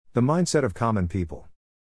The mindset of common people.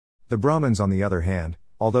 The Brahmins, on the other hand,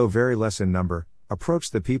 although very less in number,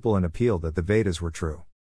 approached the people and appealed that the Vedas were true.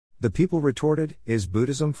 The people retorted, "Is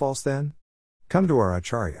Buddhism false then? Come to our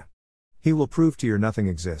Acharya. He will prove to you nothing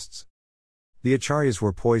exists." The Acharyas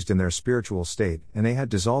were poised in their spiritual state, and they had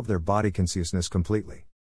dissolved their body consciousness completely.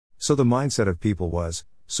 So the mindset of people was,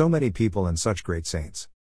 so many people and such great saints.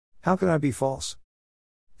 How can I be false?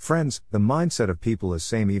 Friends, the mindset of people is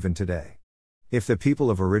same even today. If the people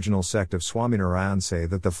of original sect of Swaminarayan say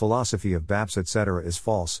that the philosophy of Baps etc. is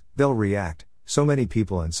false, they'll react, so many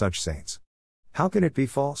people and such saints. How can it be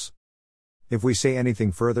false? If we say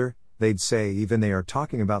anything further, they'd say even they are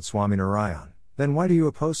talking about Swaminarayan, then why do you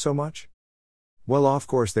oppose so much? Well, of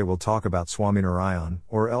course they will talk about Swaminarayan,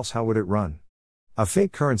 or else how would it run? A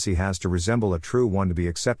fake currency has to resemble a true one to be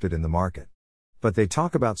accepted in the market. But they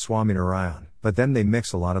talk about Swaminarayan, but then they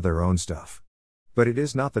mix a lot of their own stuff. But it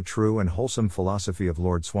is not the true and wholesome philosophy of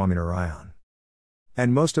Lord Swaminarayan.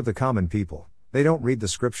 And most of the common people, they don't read the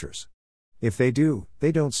scriptures. If they do,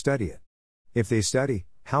 they don't study it. If they study,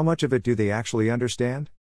 how much of it do they actually understand?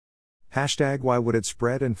 Why would it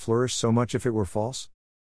spread and flourish so much if it were false?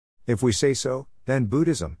 If we say so, then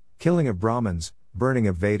Buddhism, killing of Brahmins, burning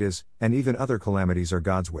of Vedas, and even other calamities are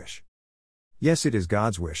God's wish. Yes, it is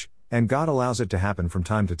God's wish, and God allows it to happen from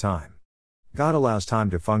time to time. God allows time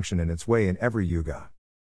to function in its way in every yuga.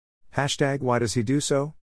 Why does He do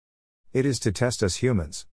so? It is to test us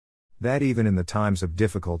humans. That even in the times of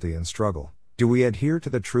difficulty and struggle, do we adhere to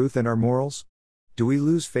the truth and our morals? Do we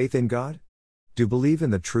lose faith in God? Do believe in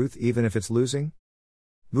the truth even if it's losing?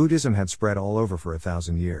 Buddhism had spread all over for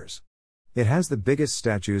 1,000 years. It has the biggest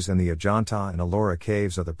statues, and the Ajanta and Ellora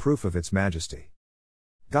caves are the proof of its majesty.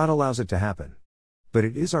 God allows it to happen. But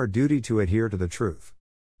it is our duty to adhere to the truth.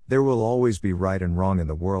 There will always be right and wrong in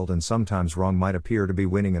the world, and sometimes wrong might appear to be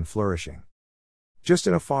winning and flourishing. Just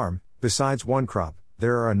in a farm, besides one crop,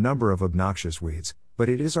 there are a number of obnoxious weeds, but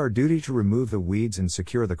it is our duty to remove the weeds and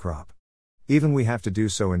secure the crop. Even we have to do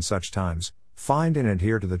so in such times, find and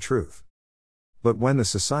adhere to the truth. But when the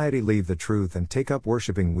society leave the truth and take up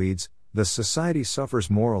worshipping weeds, the society suffers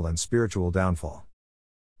moral and spiritual downfall.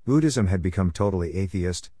 Buddhism had become totally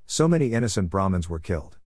atheist, so many innocent Brahmins were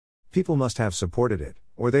killed. People must have supported it,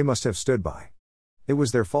 or they must have stood by. It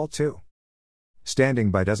was their fault too.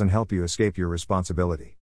 Standing by doesn't help you escape your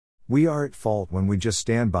responsibility. We are at fault when we just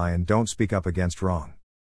stand by and don't speak up against wrong.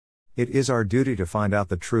 It is our duty to find out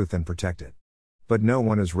the truth and protect it. But no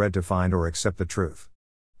one is ready to find or accept the truth.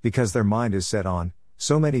 Because their mind is set on,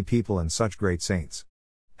 so many people and such great saints.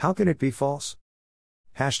 How can it be false?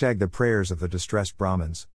 The prayers of the distressed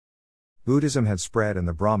Brahmins. Buddhism had spread and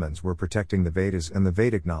the Brahmins were protecting the Vedas and the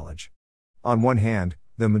Vedic knowledge. On one hand,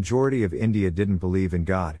 the majority of India didn't believe in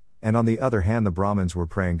God, and on the other hand the Brahmins were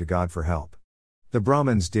praying to God for help. The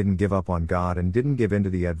Brahmins didn't give up on God and didn't give in to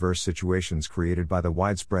the adverse situations created by the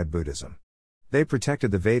widespread Buddhism. They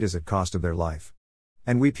protected the Vedas at cost of their life.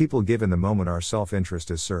 And we people give in the moment our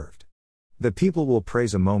self-interest is served. The people will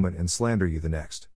praise a moment and slander you the next.